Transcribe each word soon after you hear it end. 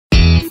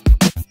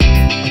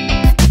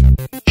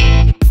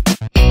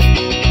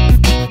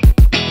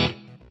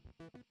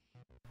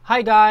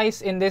Hi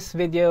guys, in this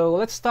video,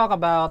 let's talk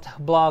about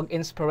blog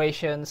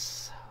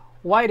inspirations.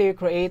 Why do you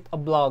create a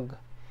blog?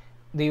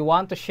 Do you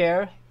want to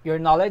share your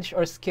knowledge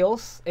or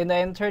skills in the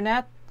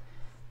internet?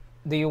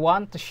 Do you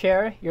want to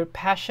share your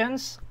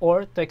passions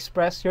or to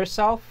express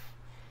yourself?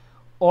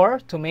 Or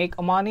to make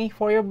money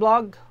for your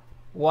blog?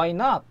 Why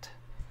not?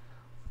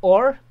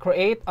 Or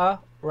create a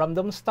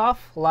random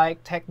stuff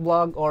like tech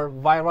blog or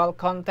viral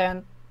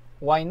content?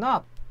 Why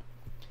not?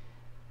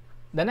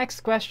 The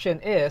next question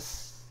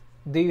is,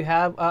 do you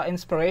have an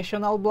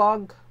inspirational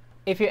blog?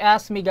 If you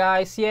ask me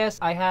guys, yes,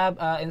 I have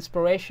an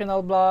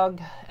inspirational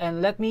blog,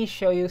 and let me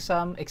show you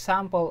some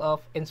example of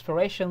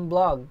inspiration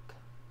blog.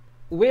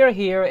 We're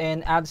here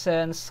in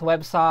AdSense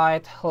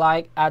website.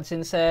 Like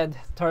AdSense said,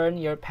 turn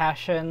your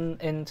passion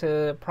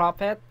into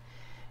profit.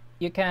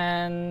 You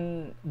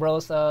can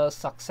browse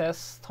success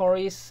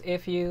stories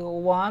if you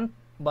want,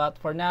 but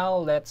for now,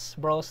 let's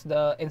browse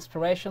the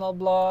inspirational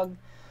blog.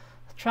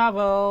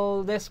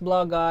 Travel, this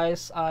blog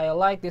guys, I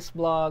like this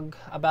blog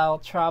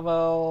about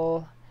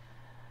travel.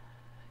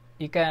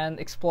 You can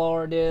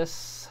explore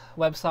this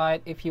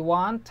website if you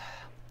want.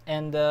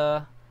 And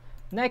the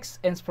next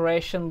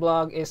inspiration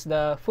blog is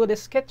the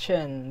Foodie's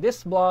Kitchen.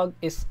 This blog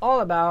is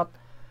all about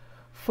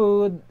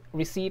food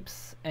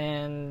recipes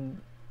and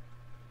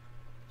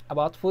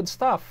about food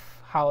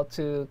stuff, how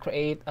to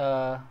create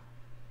a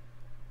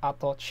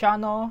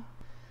atociano,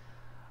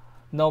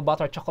 no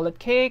butter chocolate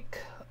cake,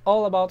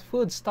 all about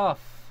food stuff.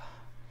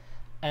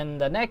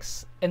 And the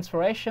next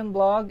inspiration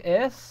blog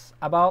is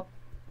about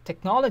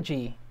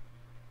technology,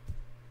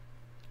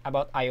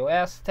 about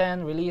iOS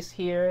 10 release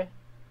here.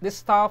 This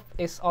stuff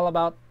is all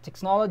about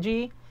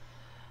technology.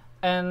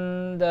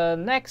 And the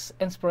next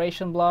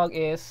inspiration blog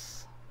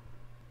is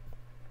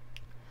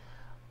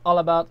all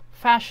about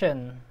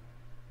fashion,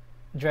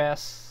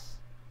 dress,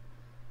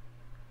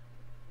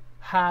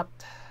 hat,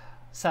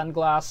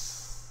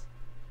 sunglasses,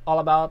 all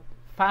about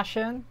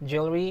fashion,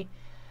 jewelry,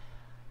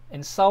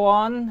 and so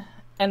on.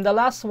 And the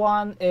last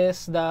one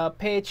is the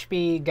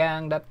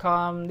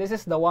phpgang.com. This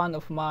is the one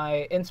of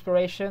my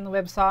inspiration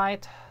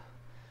website.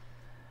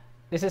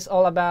 This is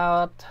all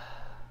about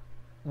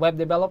web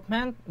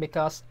development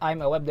because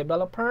I'm a web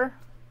developer.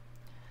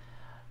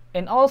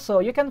 And also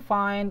you can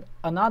find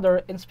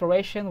another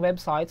inspiration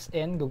websites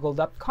in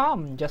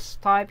google.com.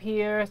 Just type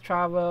here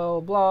travel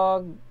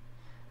blog.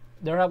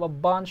 There have a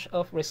bunch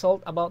of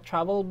results about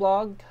travel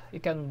blog. You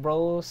can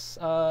browse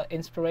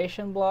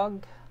inspiration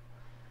blog.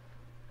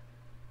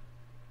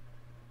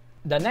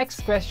 The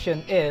next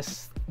question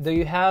is, do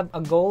you have a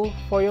goal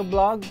for your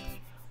blog?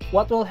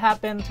 What will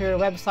happen to your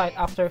website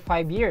after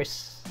 5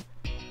 years?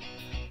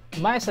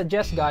 My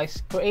suggest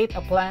guys, create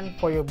a plan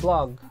for your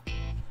blog.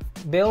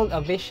 Build a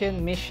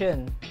vision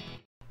mission.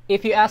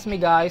 If you ask me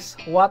guys,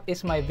 what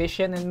is my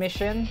vision and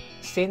mission?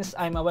 Since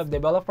I'm a web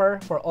developer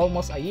for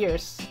almost a year,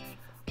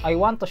 I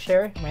want to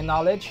share my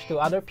knowledge to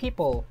other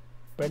people.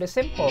 Pretty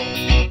simple.